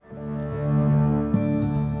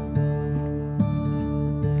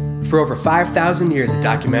For over 5,000 years of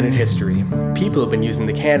documented history, people have been using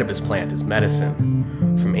the cannabis plant as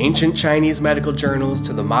medicine. From ancient Chinese medical journals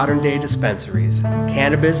to the modern-day dispensaries,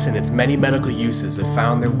 cannabis and its many medical uses have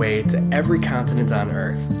found their way to every continent on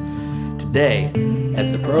Earth. Today, as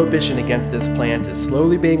the prohibition against this plant is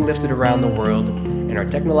slowly being lifted around the world and our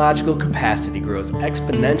technological capacity grows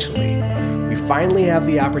exponentially, we finally have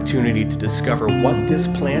the opportunity to discover what this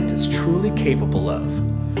plant is truly capable of.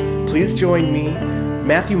 Please join me,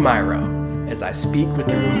 Matthew Myro, as I speak with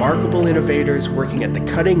the remarkable innovators working at the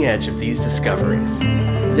cutting edge of these discoveries.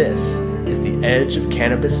 This is the Edge of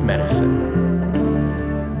Cannabis Medicine.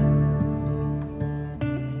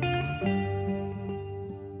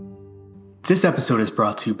 This episode is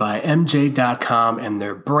brought to you by MJ.com and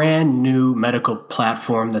their brand new medical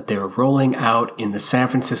platform that they're rolling out in the San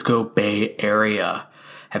Francisco Bay Area.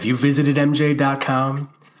 Have you visited MJ.com?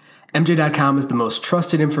 MJ.com is the most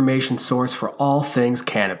trusted information source for all things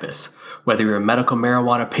cannabis. Whether you're a medical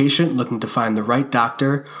marijuana patient looking to find the right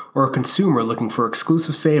doctor or a consumer looking for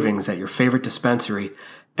exclusive savings at your favorite dispensary,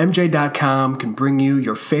 MJ.com can bring you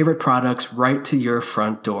your favorite products right to your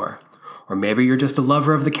front door. Or maybe you're just a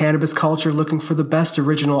lover of the cannabis culture looking for the best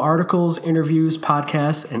original articles, interviews,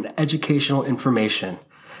 podcasts, and educational information.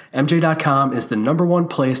 MJ.com is the #1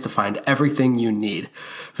 place to find everything you need.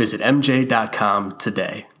 Visit MJ.com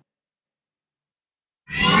today.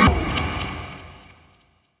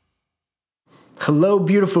 Hello,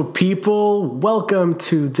 beautiful people. Welcome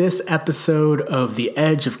to this episode of the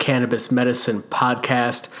Edge of Cannabis Medicine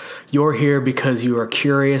podcast. You're here because you are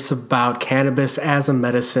curious about cannabis as a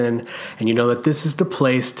medicine, and you know that this is the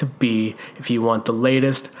place to be if you want the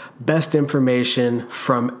latest, best information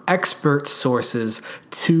from expert sources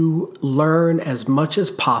to learn as much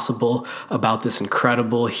as possible about this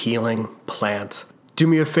incredible healing plant. Do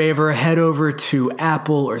me a favor, head over to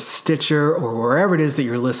Apple or Stitcher or wherever it is that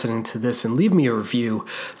you're listening to this and leave me a review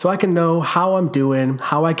so I can know how I'm doing,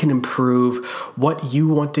 how I can improve, what you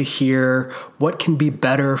want to hear, what can be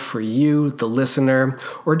better for you, the listener,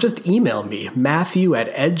 or just email me.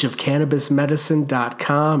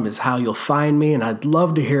 Matthew@edgeofcannabismedicine.com is how you'll find me, and I'd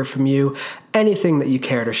love to hear from you. Anything that you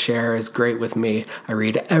care to share is great with me. I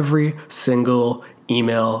read every single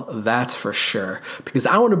email, that's for sure, because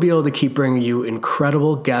I want to be able to keep bringing you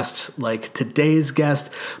incredible guests like today's guest,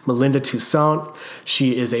 Melinda Toussaint.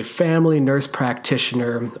 She is a family nurse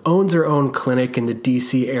practitioner, owns her own clinic in the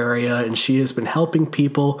DC area, and she has been helping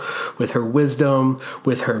people with her wisdom,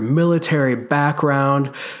 with her military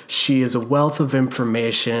background. She is a wealth of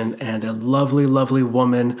information and a lovely, lovely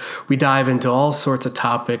woman. We dive into all sorts of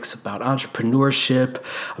topics about entrepreneurship,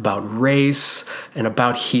 about race, and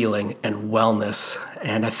about healing and wellness.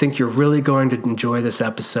 And I think you're really going to enjoy this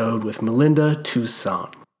episode with Melinda Toussaint.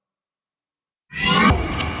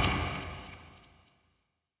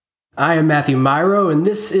 I am Matthew Myro, and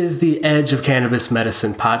this is the Edge of Cannabis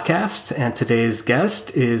Medicine podcast. And today's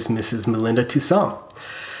guest is Mrs. Melinda Toussaint.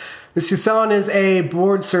 Ms. Toussaint is a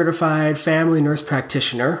board-certified family nurse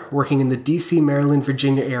practitioner working in the DC, Maryland,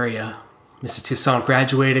 Virginia area. Mrs. Toussaint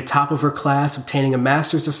graduated top of her class, obtaining a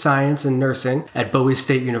Master's of Science in Nursing at Bowie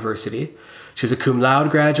State University. She was a cum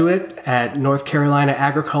laude graduate at North Carolina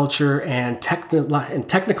Agriculture and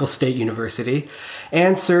Technical State University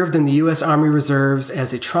and served in the U.S. Army Reserves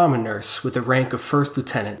as a trauma nurse with the rank of first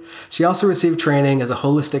lieutenant. She also received training as a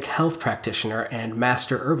holistic health practitioner and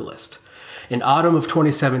master herbalist. In autumn of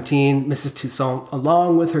 2017, Mrs. Toussaint,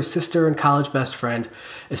 along with her sister and college best friend,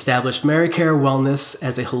 established MaryCare Wellness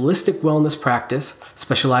as a holistic wellness practice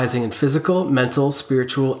specializing in physical, mental,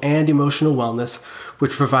 spiritual, and emotional wellness,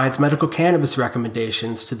 which provides medical cannabis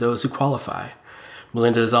recommendations to those who qualify.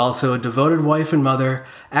 Melinda is also a devoted wife and mother,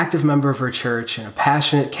 active member of her church, and a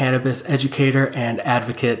passionate cannabis educator and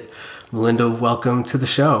advocate. Melinda, welcome to the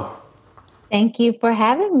show. Thank you for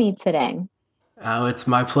having me today. Oh, it's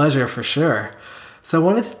my pleasure for sure. So I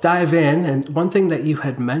wanted to dive in, and one thing that you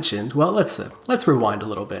had mentioned, well, let's rewind a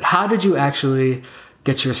little bit. How did you actually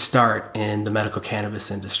get your start in the medical cannabis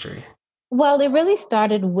industry? Well, it really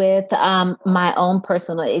started with my own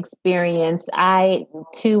personal experience. I,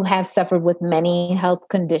 too, have suffered with many health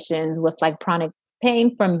conditions with like chronic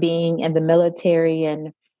pain from being in the military.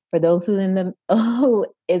 And for those who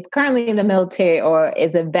is currently in the military or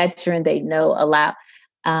is a veteran, they know a lot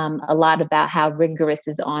about how rigorous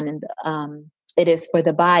it is for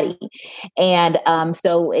the body. And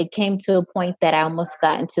so it came to a point that I almost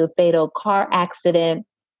got into a fatal car accident,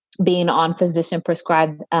 being on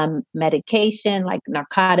physician-prescribed medication like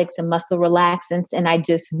narcotics and muscle relaxants. And I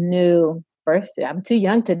just knew first, I'm too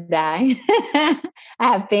young to die. I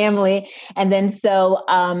have family. And then so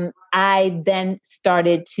I then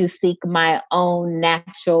started to seek my own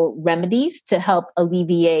natural remedies to help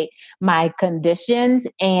alleviate my conditions.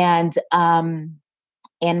 And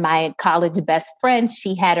my college best friend,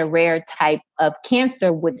 she had a rare type of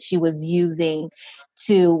cancer, which she was using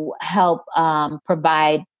to help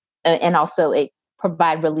provide and also it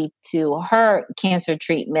provide relief to her cancer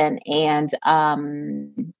treatment and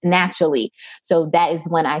naturally. So that is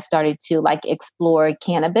when I started to like explore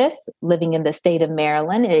cannabis. Living in the state of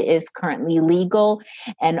Maryland, it is currently legal.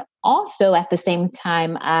 And also at the same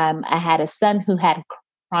time, I had a son who had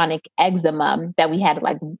chronic eczema that we had to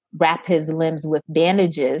like wrap his limbs with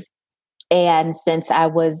bandages. And since I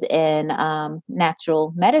was in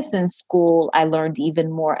natural medicine school, I learned even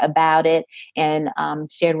more about it and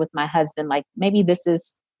shared with my husband, like, maybe this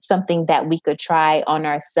is something that we could try on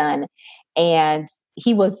our son. And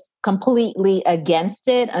he was completely against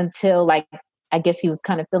it until like, I guess he was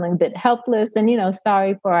kind of feeling a bit helpless and,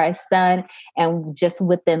 sorry for our son. And just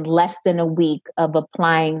within less than a week of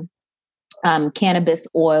applying cannabis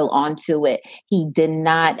oil onto it, he did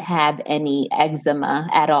not have any eczema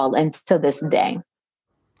at all until this day.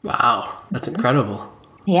 Wow, that's incredible.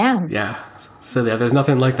 Yeah. Yeah. So there's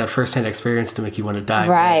nothing like that firsthand experience to make you want to die.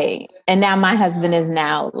 Right. And now my husband is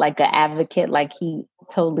now like an advocate. Like he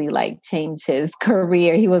totally like changed his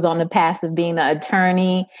career. He was on the path of being an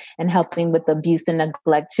attorney and helping with abuse and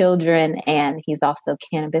neglect children. And he's also a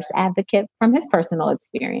cannabis advocate from his personal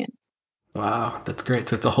experience. Wow, that's great.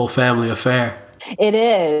 So it's a whole family affair. It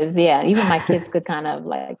is, yeah. Even my kids could kind of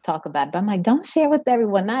like talk about it, but I'm like, don't share with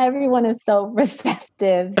everyone. Not everyone is so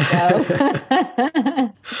receptive. So.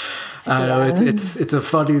 I know it's a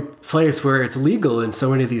funny place where it's legal in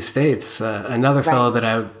so many of these states. Another fellow that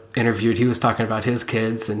I interviewed, he was talking about his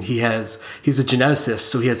kids, and he's a geneticist,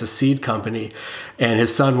 so he has a seed company, and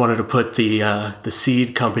his son wanted to put the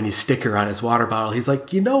seed company sticker on his water bottle. He's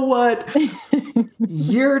like, you know what?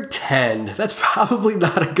 You're 10. That's probably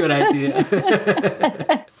not a good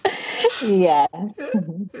idea. Yes.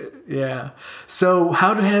 Yeah. So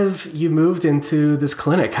how have you moved into this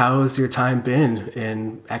clinic? How has your time been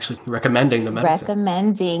in actually recommending the medicine?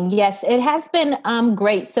 Recommending. Yes, it has been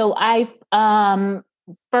great. So I've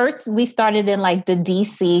first we started in like the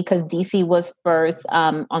DC because DC was first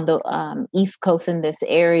on the East Coast in this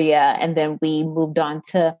area. And then we moved on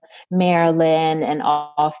to Maryland and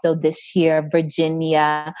also this year,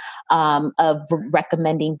 Virginia, of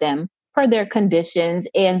recommending them per their conditions.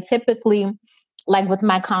 And typically, like with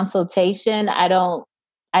my consultation, I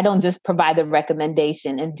don't just provide the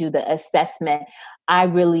recommendation and do the assessment. I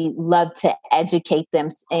really love to educate them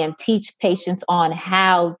and teach patients on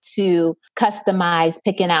how to customize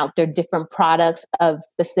picking out their different products of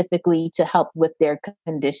specifically to help with their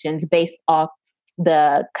conditions based off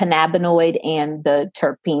the cannabinoid and the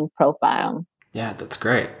terpene profile. Yeah, that's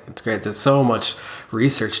great. That's great. There's so much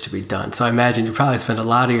research to be done. So I imagine you probably spend a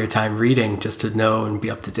lot of your time reading just to know and be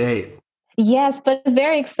up to date. Yes, but it's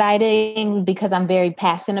very exciting because I'm very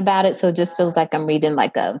passionate about it. So it just feels like I'm reading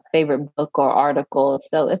like a favorite book or article.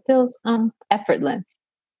 So it feels effortless.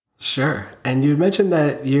 Sure. And you mentioned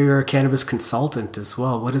that you're a cannabis consultant as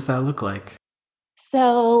well. What does that look like?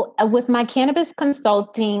 So with my cannabis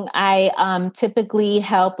consulting, I typically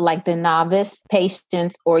help like the novice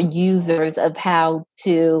patients or users of how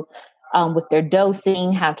to, with their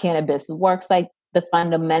dosing, how cannabis works, like the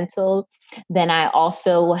fundamental. Then I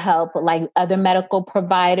also help like other medical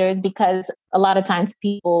providers because a lot of times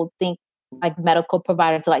people think like medical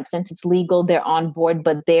providers, like since it's legal, they're on board,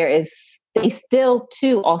 but they still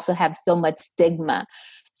too also have so much stigma.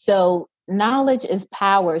 So knowledge is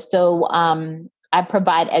power. So I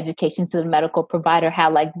provide education to the medical provider,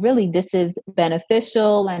 how like really this is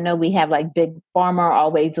beneficial. I know we have like big pharma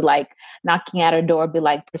always like knocking at our door, be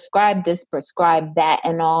like, prescribe this, prescribe that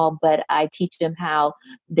and all. But I teach them how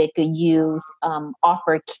they could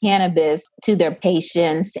offer cannabis to their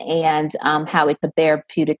patients and how it could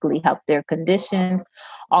therapeutically help their conditions.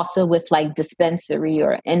 Also with like dispensary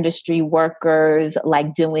or industry workers,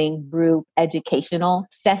 like doing group educational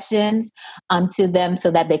sessions to them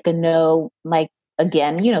so that they can know like,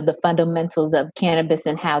 again, the fundamentals of cannabis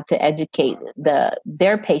and how to educate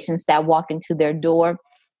their patients that walk into their door.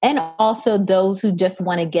 And also those who just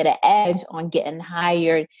want to get an edge on getting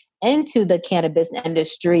hired into the cannabis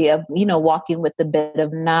industry of, walking with a bit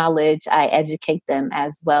of knowledge. I educate them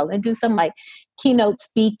as well and do some like keynote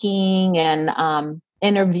speaking and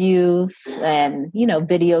interviews and,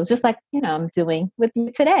 videos, just like, I'm doing with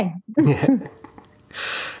you today.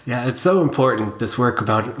 Yeah, it's so important, this work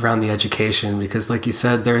around the education, because like you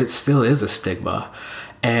said, there still is a stigma.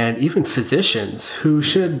 and even physicians who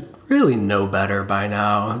should really know better by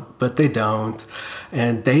now, but they don't.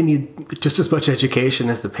 And they need just as much education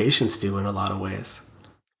as the patients do in a lot of ways.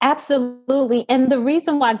 Absolutely. And the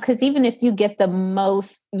reason why, because even if you get the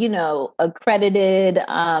most, accredited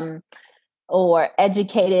or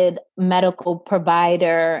educated medical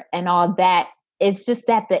provider and all that, it's just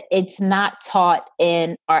that it's not taught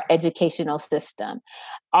in our educational system.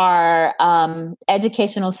 Our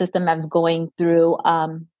educational system, I was going through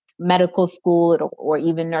medical school or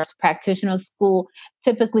even nurse practitioner school.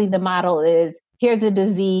 Typically, the model is here's a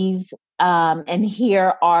disease, and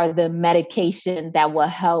here are the medication that will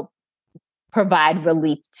help provide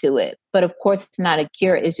relief to it. But of course, it's not a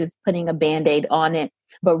cure, it's just putting a band aid on it.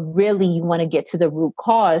 But really, you want to get to the root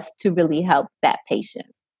cause to really help that patient.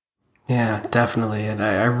 Yeah, definitely. And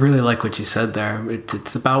I really like what you said there.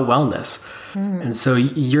 It's about wellness. And so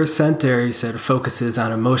your center, you said, focuses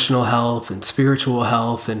on emotional health and spiritual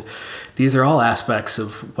health. And these are all aspects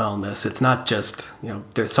of wellness. It's not just,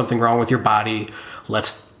 there's something wrong with your body.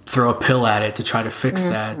 Let's throw a pill at it to try to fix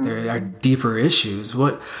that. There are deeper issues.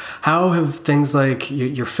 How have things like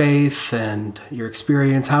your faith and your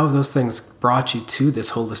experience, how have those things brought you to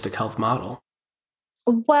this holistic health model?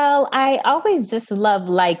 Well, I always just love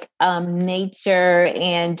nature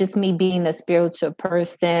and just me being a spiritual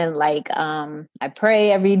person. I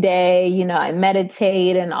pray every day, I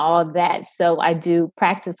meditate and all that. So I do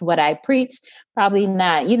practice what I preach. Probably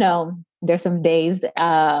not, there's some days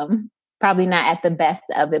probably not at the best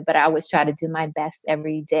of it, but I always try to do my best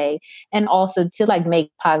every day. And also to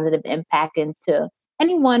make positive impact into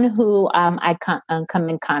anyone who come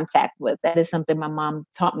in contact with. That is something my mom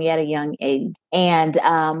taught me at a young age. And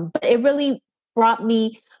but it really brought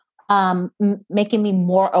me making me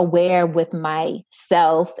more aware with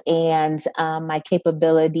myself and my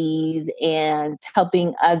capabilities and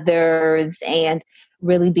helping others and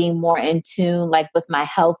really being more in tune with my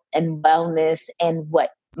health and wellness and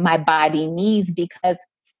what my body needs, because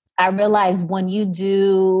I realize when you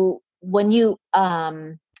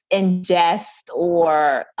ingest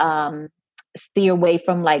or steer away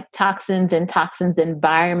from toxins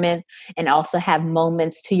environment, and also have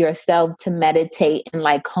moments to yourself to meditate and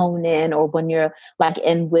hone in, or when you're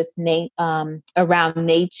in with around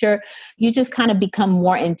nature, you just kind of become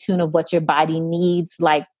more in tune of what your body needs,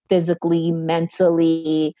 physically,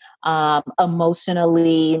 mentally,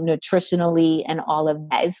 emotionally, nutritionally, and all of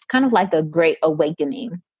that. It's kind of like a great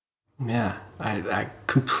awakening. Yeah, I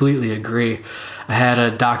completely agree. I had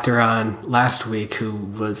a doctor on last week who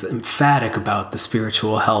was emphatic about the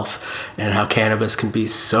spiritual health and how cannabis can be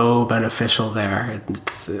so beneficial there.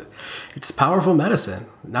 It's powerful medicine,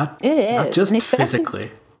 not just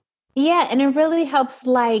physically. Yeah, and it really helps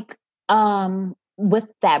with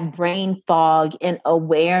that brain fog and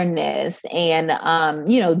awareness and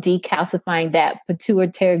decalcifying that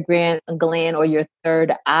pituitary gland or your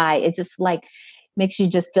third eye. It just makes you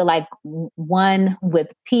just feel one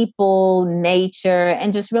with people, nature,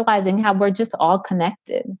 and just realizing how we're just all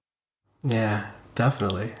connected. Yeah,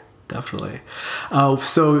 definitely. Definitely.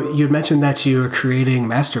 So you mentioned that you are creating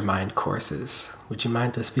mastermind courses. Would you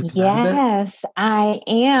mind to speak to that a bit? Yes, I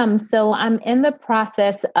am. So I'm in the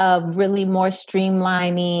process of really more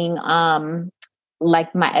streamlining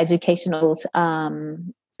my educational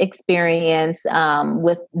experience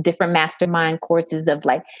with different mastermind courses of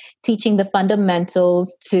teaching the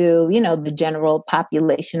fundamentals to the general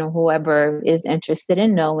population or whoever is interested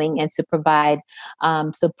in knowing, and to provide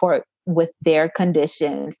support with their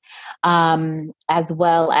conditions, as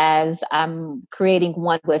well as I'm creating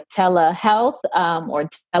one with telehealth or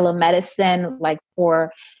telemedicine,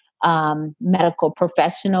 for medical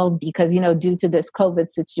professionals, because due to this COVID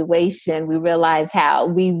situation, we realize how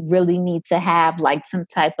we really need to have some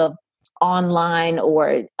type of online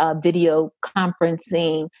or video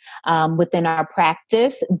conferencing within our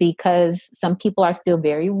practice, because some people are still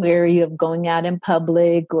very wary of going out in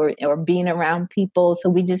public or being around people. So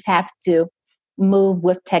we just have to move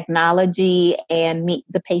with technology and meet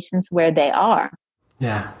the patients where they are.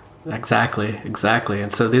 Yeah, exactly.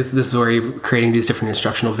 And so this is where you're creating these different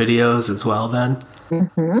instructional videos as well then?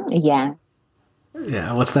 Yeah.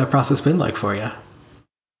 Yeah, what's that process been like for you?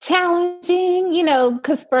 Challenging,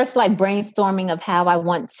 because first, brainstorming of how I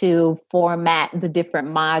want to format the different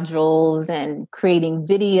modules and creating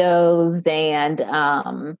videos and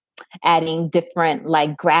adding different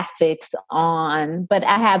like graphics on. But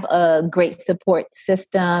I have a great support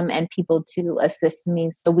system and people to assist me.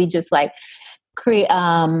 So we just create,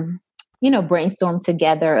 brainstorm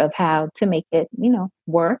together of how to make it,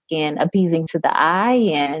 work and appeasing to the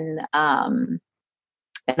eye, and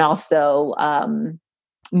also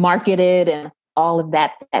marketed and all of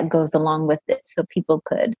that that goes along with it, so people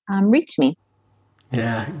could reach me.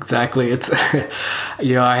 Yeah, exactly. It's,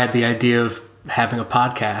 I had the idea of having a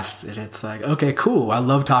podcast, and it's like, okay, cool. I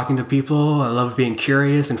love talking to people. I love being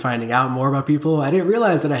curious and finding out more about people. I didn't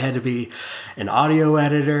realize that I had to be an audio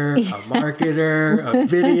editor, a marketer, a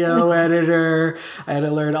video editor. I had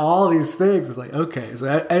to learn all these things. It's like, okay. So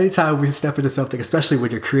anytime we step into something, especially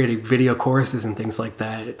when you're creating video courses and things like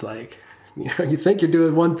that, it's like, you think you're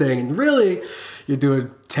doing one thing and really you're doing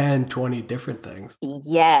 10, 20 different things.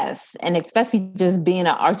 Yes. And especially just being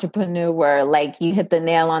an entrepreneur where like you hit the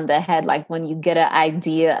nail on the head, like when you get an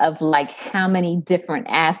idea of like how many different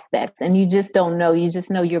aspects and you just don't know, you just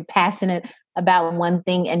know you're passionate about one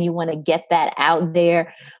thing and you want to get that out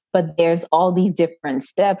there. But there's all these different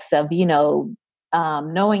steps of,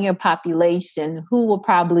 knowing your population, who will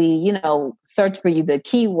probably, search for you, the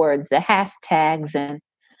keywords, the hashtags, and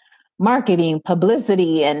marketing,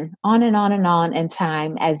 publicity, and on and on and on in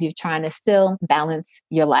time as you're trying to still balance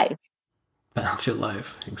your life. Balance your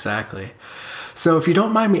life, exactly. So if you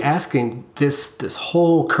don't mind me asking, this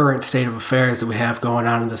whole current state of affairs that we have going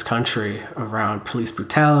on in this country around police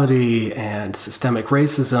brutality and systemic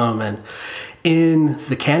racism, and in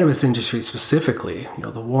the cannabis industry specifically,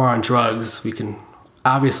 the war on drugs, we can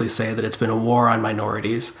obviously say that it's been a war on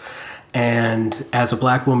minorities. And as a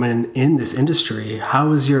Black woman in this industry,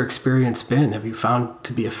 how has your experience been? Have you found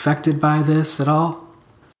to be affected by this at all?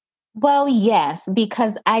 Well, yes,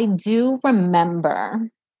 because I do remember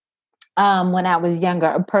when I was younger,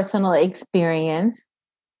 a personal experience.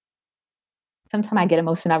 Sometimes I get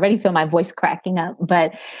emotional. I already feel my voice cracking up.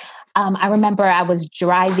 But I remember I was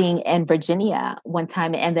driving in Virginia one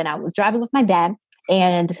time, and then I was driving with my dad.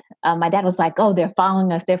 And my dad was like, "Oh, they're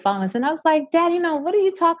following us. They're following us." And I was like, "Dad, what are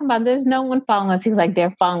you talking about? There's no one following us." He was like,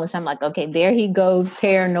 "They're following us." I'm like, "Okay, there he goes,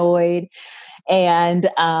 paranoid." And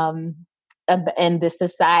in the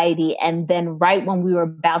society. And then right when we were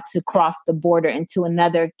about to cross the border into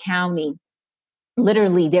another county,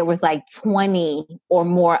 literally there was like 20 or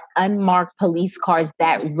more unmarked police cars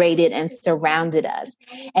that raided and surrounded us.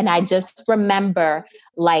 And I just remember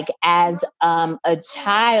like as a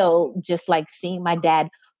child, just like seeing my dad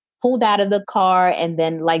pulled out of the car and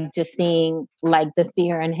then like just seeing like the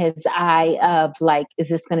fear in his eye of like, is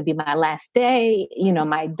this going to be my last day?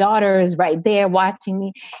 My daughter is right there watching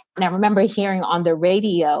me. And I remember hearing on the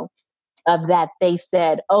radio of that they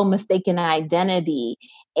said, "Oh, mistaken identity."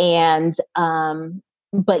 And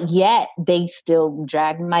but yet they still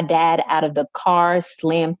dragged my dad out of the car,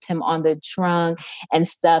 slammed him on the trunk and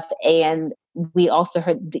stuff. And we also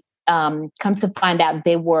heard come to find out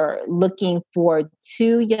they were looking for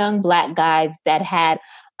two young Black guys that had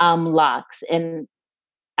locks. And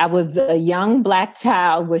I was a young Black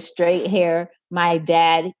child with straight hair. My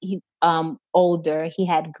dad, he older, he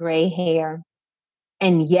had gray hair.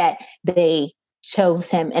 And yet they chose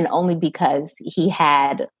him, and only because he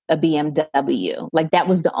had a BMW. Like that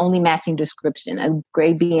was the only matching description, a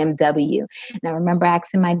gray BMW. And I remember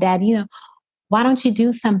asking my dad, why don't you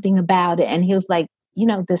do something about it? And he was like,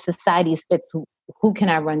 the society spits. Who can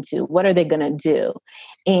I run to? What are they going to do?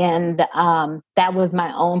 And that was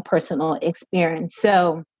my own personal experience.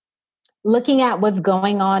 So looking at what's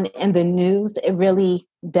going on in the news, it really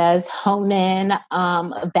does hone in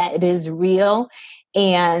that it is real.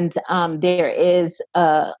 And there is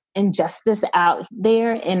injustice out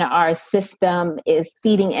there, and our system is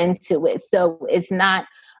feeding into it. So it's not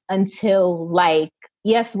until like,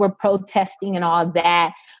 yes, we're protesting and all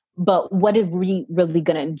that, but what are we really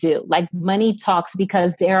going to do? Like money talks,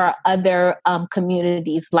 because there are other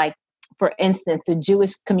communities, like, for instance, the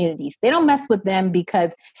Jewish communities. They don't mess with them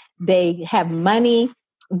because they have money.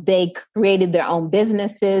 They created their own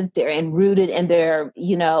businesses. They're enrooted in their,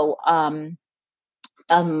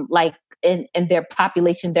 like in their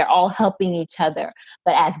population. They're all helping each other.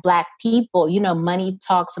 But as Black people, money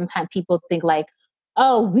talks. Sometimes people think like,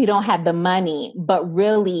 oh, we don't have the money. But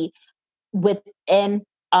really, within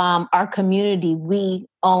our community, we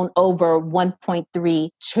own over $1.3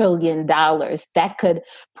 trillion. That could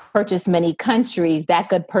purchase many countries. That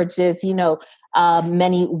could purchase,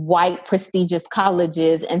 many white prestigious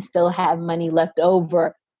colleges and still have money left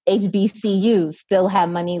over. HBCUs still have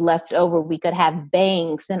money left over. We could have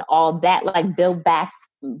banks and all that, like build back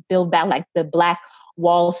like the Black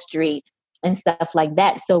Wall Street and stuff like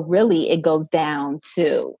that. So really it goes down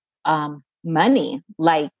to money.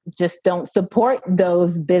 Like, just don't support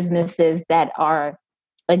those businesses that are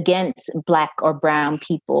against Black or brown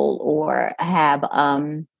people, or have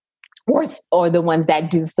or the ones that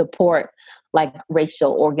do support like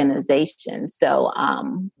racial organizations. So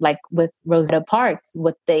like with Rosa Parks,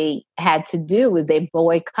 what they had to do was they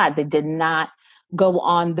boycott. They did not go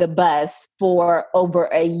on the bus for over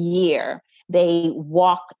a year. They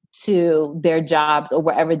walk to their jobs or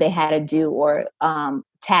wherever they had to do, or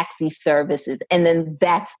taxi services. And then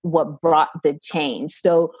that's what brought the change.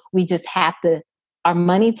 So we just have to, our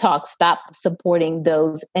money talk, stop supporting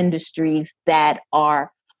those industries that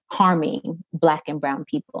are harming Black and brown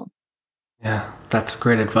people. Yeah, that's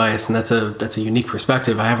great advice, and that's a unique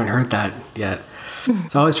perspective. I haven't heard that yet.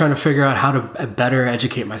 So I was trying to figure out how to better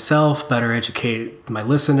educate myself, better educate my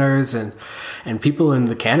listeners, and people in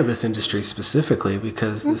the cannabis industry specifically,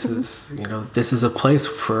 because this is, this is a place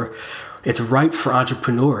for, it's ripe for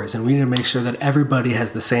entrepreneurs, and we need to make sure that everybody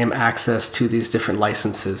has the same access to these different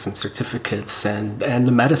licenses and certificates and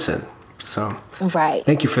the medicine. So right.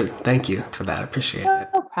 Thank you for that. I appreciate it.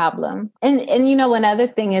 No problem. And another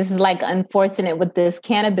thing is, like, unfortunate with this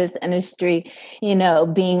cannabis industry,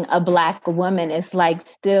 being a Black woman, it's like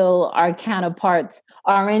still our counterparts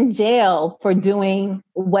are in jail for doing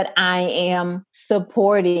what I am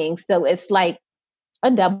supporting. So it's like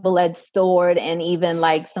a double-edged sword. And even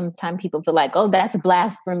like sometimes people feel like, oh, that's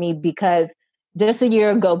blasphemy, because just a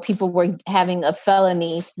year ago, people were having a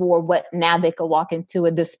felony for what now they could walk into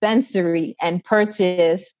a dispensary and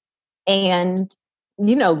purchase and,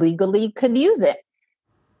 legally could use it.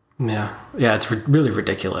 Yeah. It's really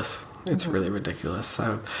ridiculous. It's really ridiculous.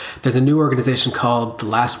 There's a new organization called the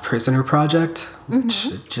Last Prisoner Project, which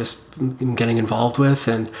just I'm getting involved with.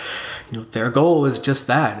 And, their goal is just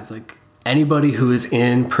that. It's like anybody who is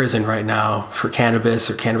in prison right now for cannabis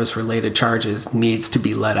or cannabis related charges needs to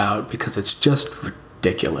be let out, because it's just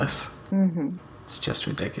ridiculous. It's just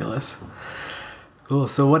ridiculous. Cool.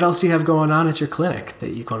 So what else do you have going on at your clinic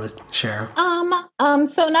that you want to share?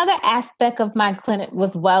 So another aspect of my clinic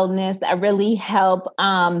with wellness, I really help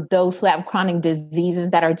those who have chronic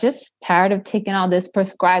diseases that are just tired of taking all this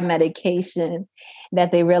prescribed medication,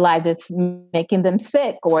 that they realize it's making them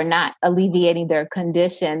sick or not alleviating their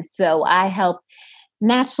condition. So I help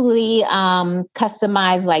naturally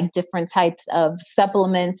customize like different types of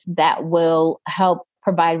supplements that will help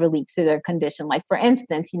provide relief to their condition. Like, for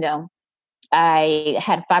instance, I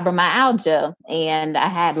had fibromyalgia and I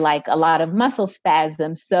had like a lot of muscle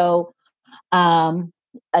spasms. So a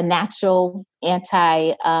natural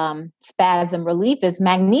anti-spasm relief is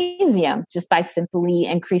magnesium. Just by simply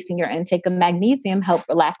increasing your intake of magnesium, help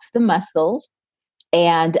relax the muscles,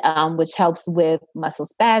 and which helps with muscle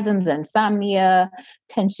spasms, insomnia,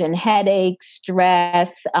 tension, headache,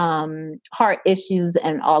 stress, heart issues,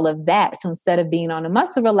 and all of that. So instead of being on a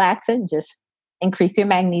muscle relaxant, just increase your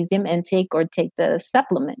magnesium intake or take the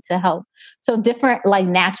supplement to help. So different like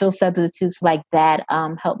natural substitutes like that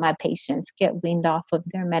help my patients get weaned off of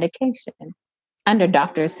their medication under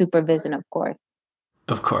doctor's supervision, of course.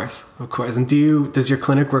 Of course. And does your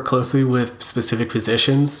clinic work closely with specific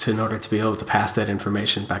physicians in order to be able to pass that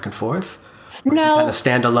information back and forth? Or no. Do you kind of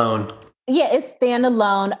stand alone? Yeah, it's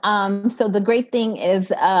standalone. So the great thing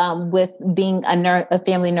is with being a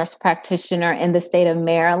family nurse practitioner in the state of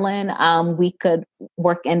Maryland, we could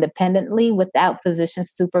work independently without physician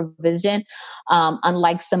supervision.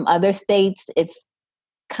 Unlike some other states, it's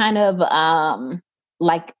kind of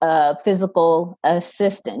like a physical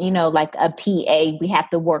assistant, like a PA. We have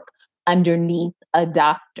to work underneath a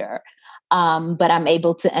doctor. But I'm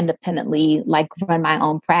able to independently like run my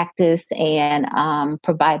own practice and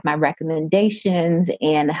provide my recommendations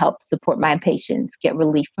and help support my patients get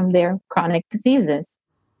relief from their chronic diseases.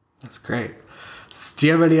 That's great. Do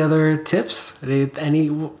you have any other tips? Any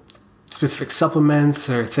specific supplements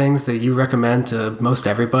or things that you recommend to most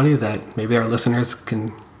everybody that maybe our listeners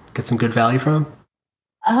can get some good value from?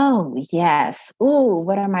 Oh, yes. Ooh,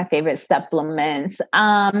 what are my favorite supplements?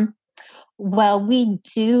 Well, we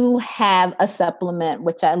do have a supplement,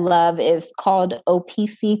 which I love, is called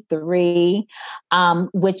OPC3,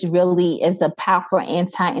 which really is a powerful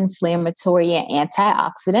anti-inflammatory and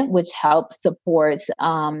antioxidant, which helps support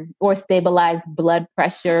or stabilize blood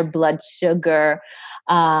pressure, blood sugar,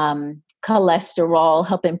 cholesterol,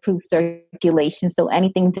 help improve circulation. So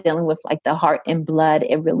anything dealing with like the heart and blood,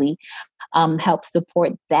 it really helps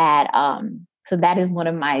support that. So that is one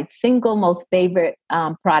of my single most favorite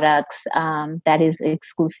products that is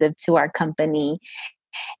exclusive to our company.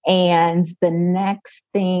 And the next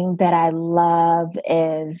thing that I love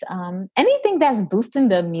is anything that's boosting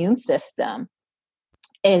the immune system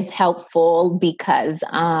is helpful because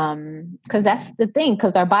that's the thing,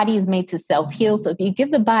 because our body is made to self-heal. So if you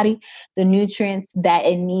give the body the nutrients that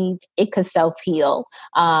it needs, it could self-heal.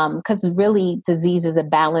 Because really disease is a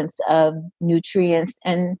balance of nutrients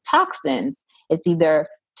and toxins. It's either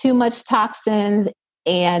too much toxins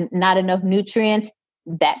and not enough nutrients,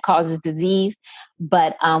 that causes disease.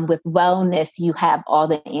 But with wellness, you have all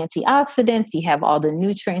the antioxidants, you have all the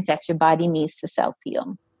nutrients that your body needs to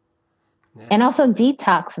self-heal. Yeah. And also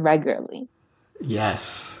detox regularly.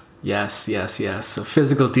 Yes. So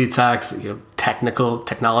physical detox,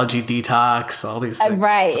 technology detox, all these things.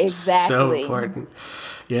 Right, exactly. So important.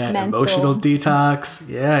 Yeah, mental. Emotional detox.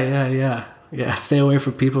 Yeah. Stay away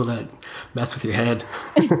from people that mess with your head.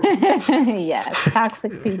 Yes,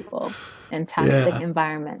 toxic people and toxic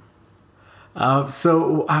environment.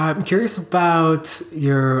 So I'm curious about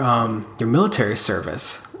your military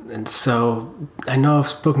service. And so I know I've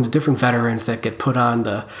spoken to different veterans that get put on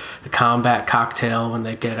the combat cocktail when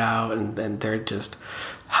they get out, and they're just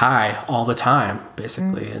high all the time,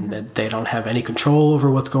 basically. Mm-hmm. And they don't have any control over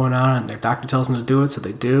what's going on, and their doctor tells them to do it, so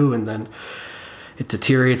they do. And then it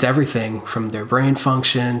deteriorates everything from their brain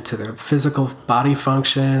function to their physical body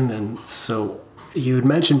function. And so you had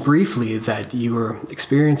mentioned briefly that you were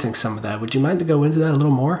experiencing some of that. Would you mind to go into that a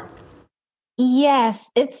little more? Yes,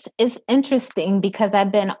 it's interesting because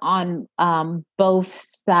I've been on both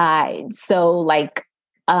sides. So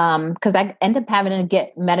because I end up having to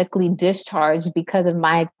get medically discharged because of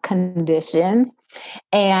my conditions.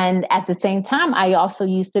 And at the same time, I also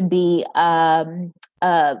used to be a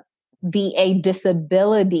VA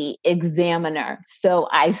disability examiner. So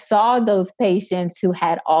I saw those patients who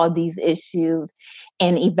had all these issues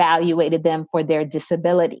and evaluated them for their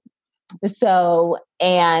disability. So,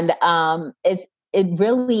 and it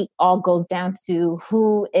really all goes down to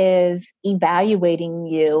who is evaluating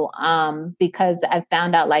you, because I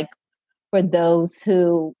found out for those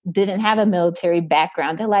who didn't have a military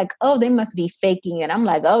background, they're like, oh, they must be faking it. I'm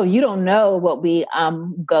like, oh, you don't know what we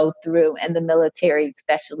go through in the military,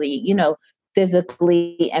 especially,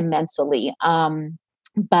 physically and mentally.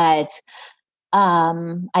 But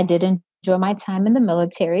I did enjoy my time in the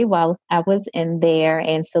military while I was in there,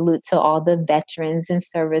 and salute to all the veterans and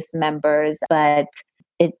service members. But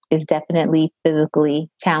it is definitely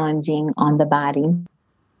physically challenging on the body.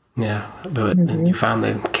 Yeah, but and you found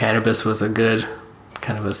that cannabis was a good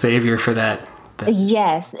kind of a savior for that.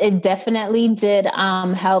 Yes, it definitely did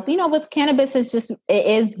help. With cannabis, it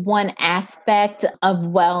is one aspect of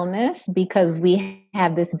wellness because we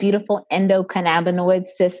have this beautiful endocannabinoid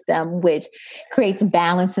system, which creates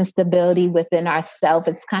balance and stability within ourselves.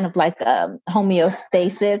 It's kind of like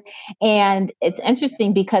homeostasis. And it's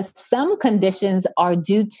interesting because some conditions are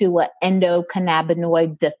due to an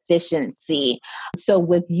endocannabinoid deficiency. So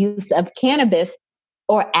with use of cannabis,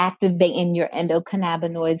 or activating your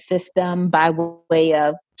endocannabinoid system by way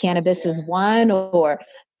of cannabis is one, or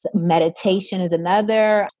meditation is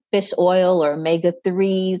another. Fish oil or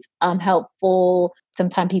omega-3s helpful.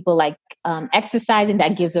 Sometimes people like exercising,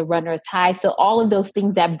 that gives a runner's high. So all of those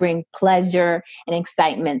things that bring pleasure and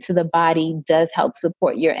excitement to the body does help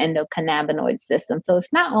support your endocannabinoid system. So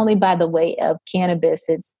it's not only by the way of cannabis,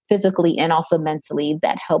 it's physically and also mentally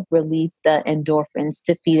that help release the endorphins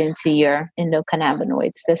to feed into your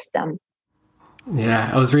endocannabinoid system.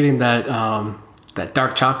 Yeah, I was reading that that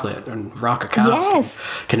dark chocolate and raw cacao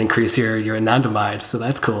can increase your anandamide. So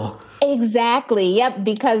that's cool. Exactly. Yep.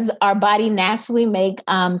 Because our body naturally make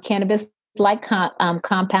cannabis like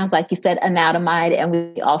compounds, like you said, anandamide, and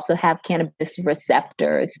we also have cannabis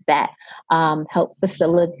receptors that help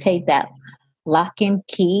facilitate that lock and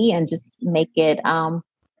key and just make it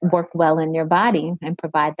work well in your body and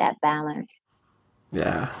provide that balance.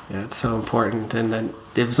 Yeah, it's so important. And then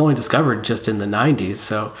it was only discovered just in the 90s.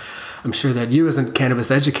 So I'm sure that you as a cannabis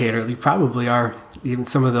educator, you probably are, even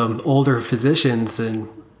some of the older physicians and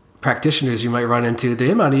practitioners you might run into,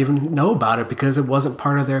 they might even know about it because it wasn't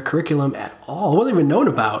part of their curriculum at all. It wasn't even known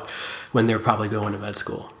about when they're probably going to med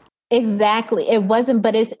school. Exactly. It wasn't,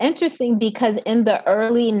 but it's interesting because in the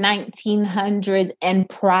early 1900s and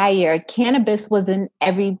prior, cannabis was in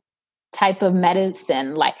every type of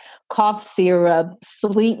medicine, like cough syrup,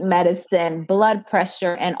 sleep medicine, blood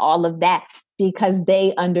pressure, and all of that, because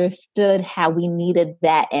they understood how we needed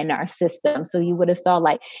that in our system. So you would have saw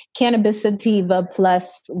like cannabis sativa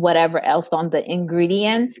plus whatever else on the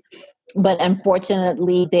ingredients. But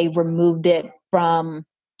unfortunately, they removed it from,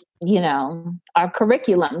 our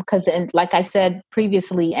curriculum. Because like I said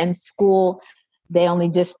previously, in school, they only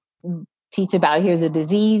just teach about here's a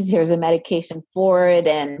disease, here's a medication for it,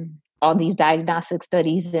 and all these diagnostic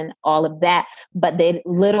studies and all of that, but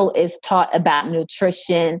little is taught about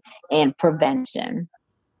nutrition and prevention.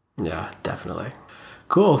 Yeah, definitely.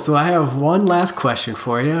 Cool. So I have one last question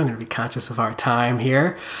for you. I'm going to be conscious of our time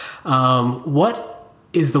here. What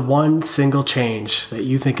is the one single change that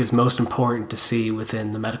you think is most important to see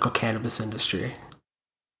within the medical cannabis industry?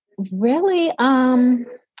 Really,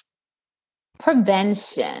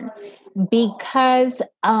 prevention, because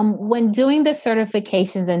when doing the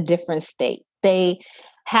certifications in different states, they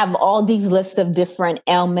have all these lists of different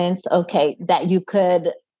ailments, okay, that you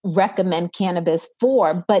could recommend cannabis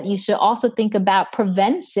for, but you should also think about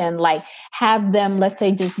prevention, like have them, let's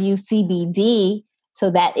say, just use CBD so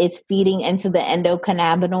that it's feeding into the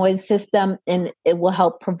endocannabinoid system and it will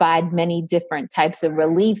help provide many different types of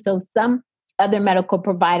relief. So some other medical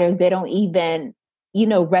providers, they don't even,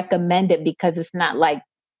 recommend it because it's not like,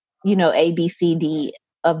 A, B, C, D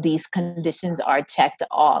of these conditions are checked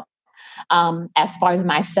off. As far as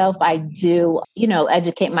myself, I do,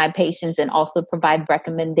 educate my patients and also provide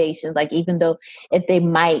recommendations. Like, even though if they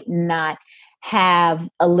might not have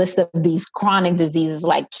a list of these chronic diseases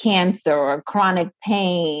like cancer or chronic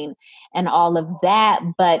pain and all of that,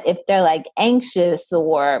 but if they're like anxious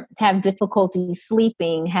or have difficulty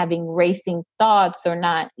sleeping, having racing thoughts, or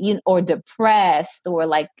not, or depressed, or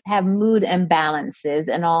like have mood imbalances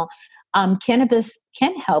and all, cannabis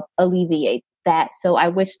can help alleviate that. So I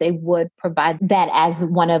wish they would provide that as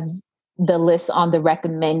one of the lists on the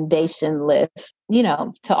recommendation list,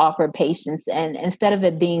 to offer patients. And instead of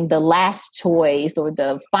it being the last choice or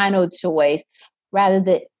the final choice, rather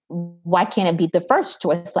that, why can't it be the first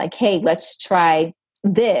choice? Like, hey, let's try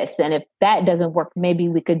this. And if that doesn't work, maybe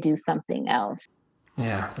we could do something else.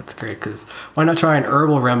 Yeah, that's great, because why not try an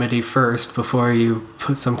herbal remedy first before you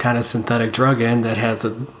put some kind of synthetic drug in that has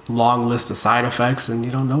a long list of side effects and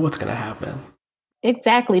you don't know what's going to happen?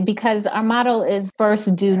 Exactly, because our motto is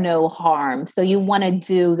first do no harm. So you want to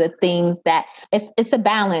do the things that it's a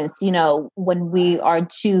balance, when we are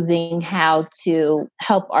choosing how to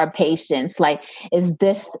help our patients. Like, is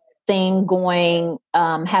this thing going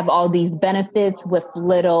have all these benefits with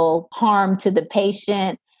little harm to the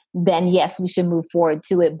patient? Then yes, we should move forward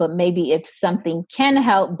to it. But maybe if something can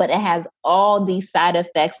help, but it has all these side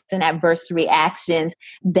effects and adverse reactions,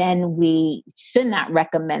 then we should not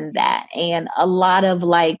recommend that. And a lot of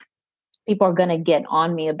people are going to get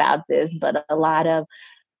on me about this, but a lot of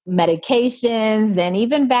medications and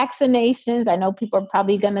even vaccinations, I know people are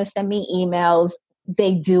probably going to send me emails.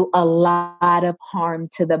 They do a lot of harm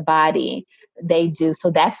to the body. They do.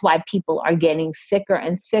 So that's why people are getting sicker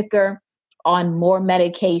and sicker on more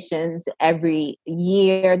medications every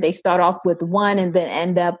year. They start off with one and then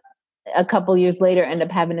end up a couple years later, end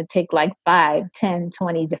up having to take like 5, 10,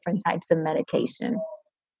 20 different types of medication.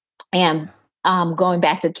 And going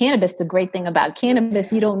back to cannabis, the great thing about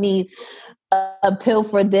cannabis, you don't need a pill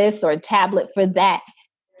for this or a tablet for that.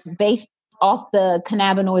 Based off the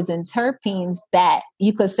cannabinoids and terpenes, that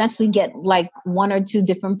you could essentially get like 1 or 2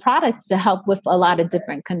 different products to help with a lot of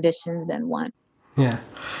different conditions in one. Yeah.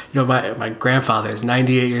 My grandfather is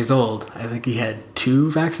 98 years old. I think he had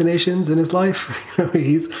 2 vaccinations in his life.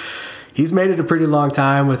 He's made it a pretty long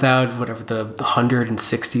time without whatever the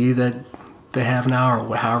 160 that they have now,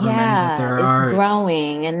 or however many that there are. It's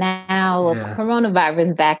growing, and now a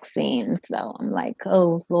coronavirus vaccine. So I'm like,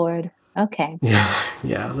 oh Lord, okay. Yeah.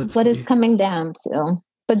 What it's coming down to.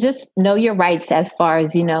 But just know your rights as far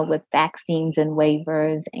as, with vaccines and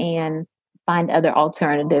waivers, and find other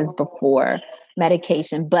alternatives before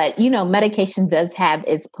medication. But, medication does have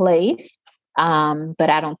its place, but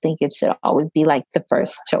I don't think it should always be like the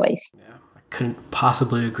first choice. Yeah, I couldn't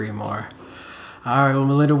possibly agree more. All right, well,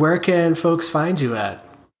 Melinda, where can folks find you at?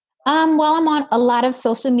 Well, I'm on a lot of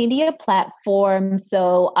social media platforms.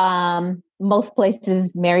 So most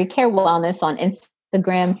places, Mary Care Wellness on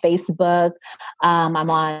Instagram, Facebook. I'm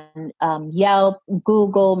on Yelp,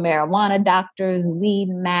 Google, Marijuana Doctors, Weed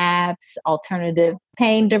Maps, Alternative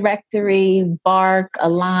Pain Directory, Bark,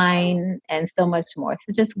 Align, and so much more.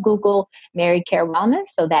 So just Google Mary Care Wellness.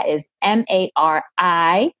 So that is MARICARE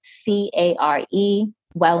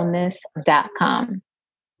wellness.com.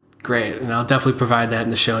 Great. And I'll definitely provide that in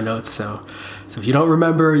the show notes. So if you don't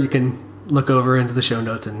remember, you can look over into the show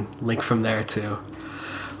notes and link from there too.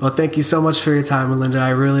 Well, thank you so much for your time, Melinda. I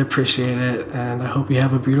really appreciate it. And I hope you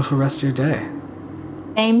have a beautiful rest of your day.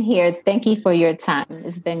 Same here. Thank you for your time.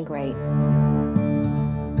 It's been great.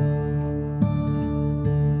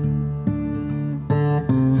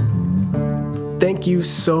 Thank you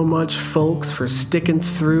so much, folks, for sticking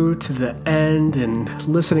through to the end and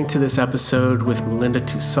listening to this episode with Melinda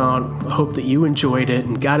Toussaint. I hope that you enjoyed it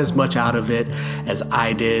and got as much out of it as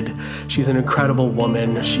I did. She's an incredible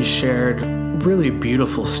woman. She shared really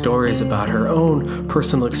beautiful stories about her own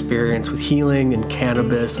personal experience with healing and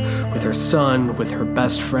cannabis, with her son, with her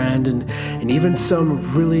best friend, and even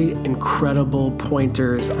some really incredible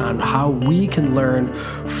pointers on how we can learn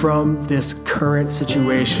from this current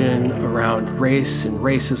situation around race and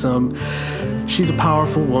racism. She's a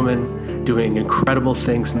powerful woman. doing incredible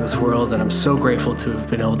things in this world, and I'm so grateful to have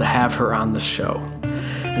been able to have her on the show.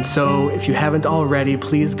 And so if you haven't already,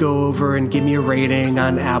 please go over and give me a rating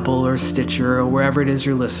on Apple or Stitcher or wherever it is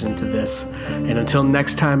you're listening to this. And until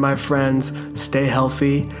next time, my friends, stay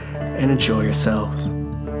healthy and enjoy yourselves.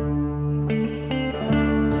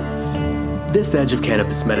 This Edge of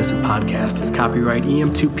Cannabis Medicine podcast is copyright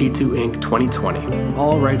EM2P2 Inc. 2020.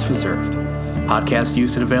 All rights reserved. Podcast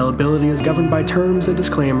use and availability is governed by terms and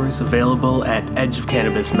disclaimers available at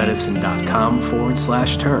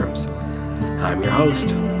edgeofcannabismedicine.com/terms. I'm your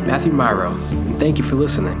host, Matthew Myro, and thank you for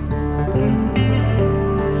listening.